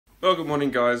Well, good morning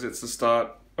guys, it's the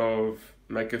start of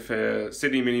Maker Faire,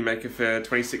 Sydney Mini Maker Faire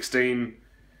 2016.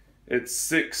 It's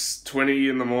 6:20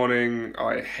 in the morning.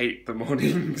 I hate the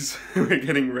mornings. We're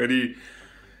getting ready.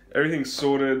 Everything's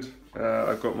sorted.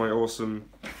 I've got my awesome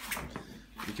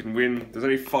You Can Win. There's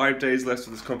only 5 days left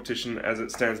of this competition as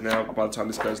it stands now. By the time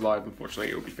this goes live, unfortunately,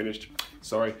 it will be finished.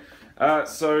 Sorry.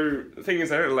 So the thing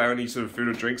is, they don't allow any sort of food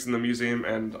or drinks in the museum,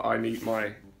 and I need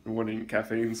my morning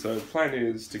caffeine. So the plan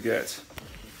is to get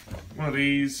one of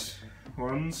these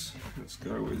ones. Let's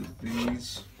go with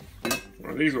these.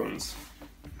 One of these ones.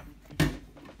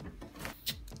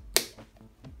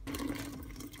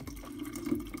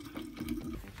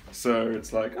 So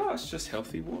it's like, oh, it's just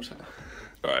healthy water.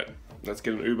 Alright, let's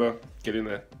get an Uber, get in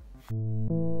there.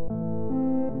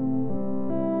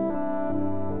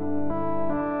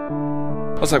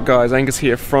 What's up guys, Angus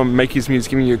here from Makers Muse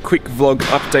giving you a quick vlog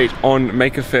update on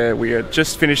Maker Faire. We are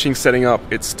just finishing setting up.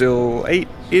 It's still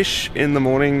 8-ish in the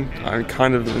morning. I'm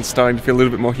kind of starting to feel a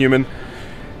little bit more human.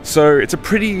 So it's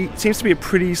seems to be a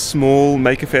pretty small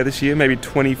Maker Faire this year, maybe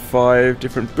 25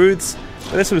 different booths.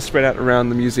 And they're sort of spread out around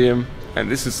the museum. And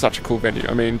this is such a cool venue.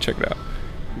 I mean, check it out.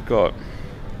 We've got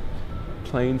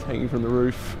planes hanging from the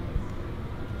roof,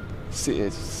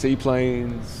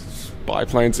 seaplanes,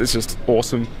 biplanes. It's just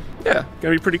awesome. Yeah,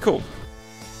 gonna be pretty cool.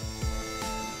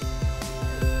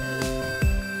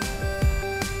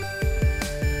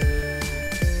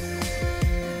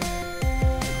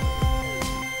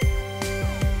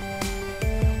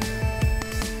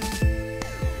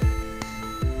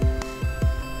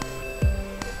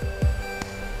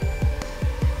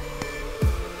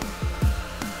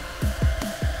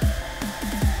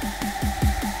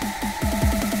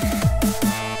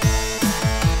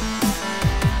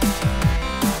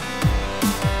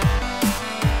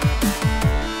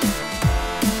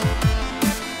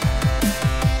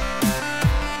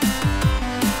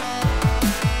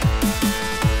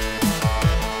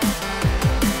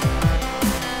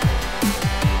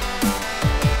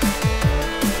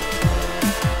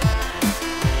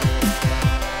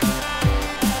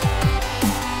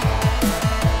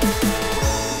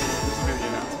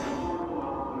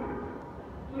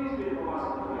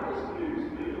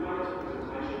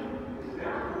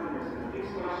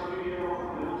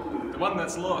 One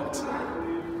that's locked,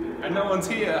 and no one's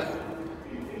here.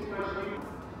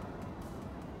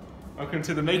 Welcome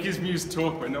to the Makers Muse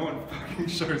talk where no one fucking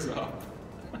shows up.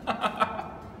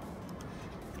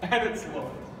 And it's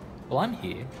locked. Well, I'm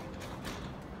here.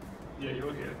 Yeah,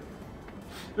 you're here.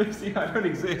 See, I don't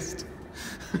exist.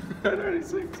 I don't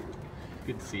exist.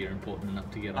 Good to see you're important enough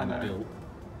to get on the bill.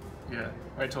 Yeah,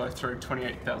 wait till I throw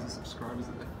 28,000 subscribers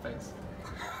at their face.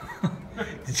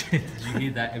 Did you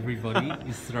hear that? Everybody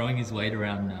is throwing his weight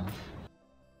around now.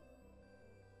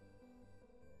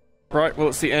 Right, well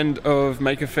it's the end of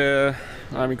Maker Faire.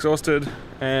 I'm exhausted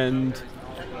and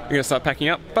I'm going to start packing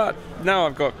up, but now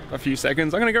I've got a few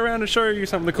seconds. I'm going to go around and show you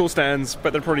some of the cool stands,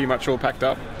 but they're pretty much all packed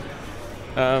up.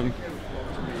 Here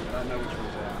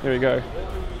we go.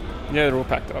 Yeah, they're all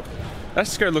packed up. Let's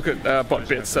just go look at bot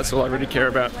bits. That's all I really care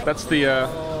about. That's the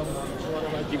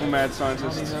Evil Mad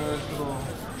Scientist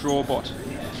draw bot.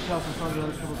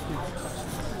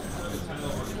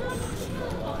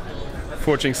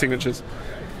 Forging signatures.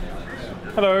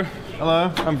 Hello.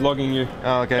 Hello. I'm vlogging you.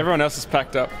 Oh, okay. Everyone else is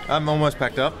packed up. I'm almost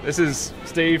packed up. This is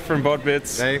Steve from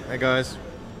BotBits. Hey guys.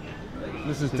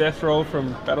 This is Death Roll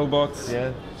from BattleBots.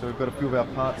 Yeah, so we've got a few of our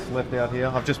parts left out here.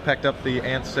 I've just packed up the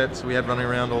ant sets we had running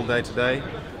around all day today.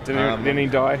 Did any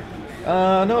die?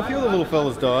 No, a few of the little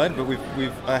fellas died, but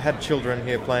we've had children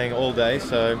here playing all day,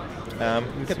 so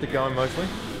we kept it going mostly.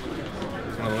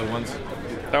 It's one of the little ones.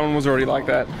 That one was already like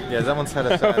that. Yeah, that one's had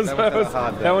a sad.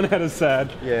 That one had a sad.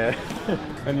 Yeah.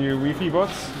 And your Wi-Fi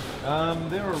bots?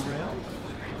 They're around.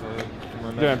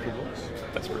 My magical box.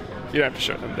 That's pretty cool. You don't have to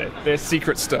show them. They're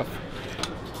secret stuff.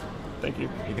 Thank you.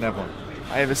 You can have one.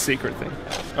 I have a secret thing.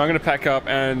 I'm going to pack up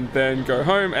and then go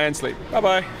home and sleep.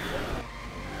 Bye-bye.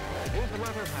 Here's the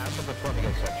latter half of the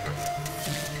 20th century,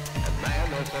 and man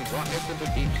has sent rockets into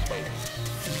deep space.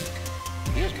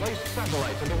 He has placed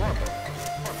satellites into orbit.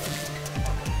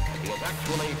 He has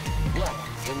actually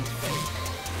walked in space.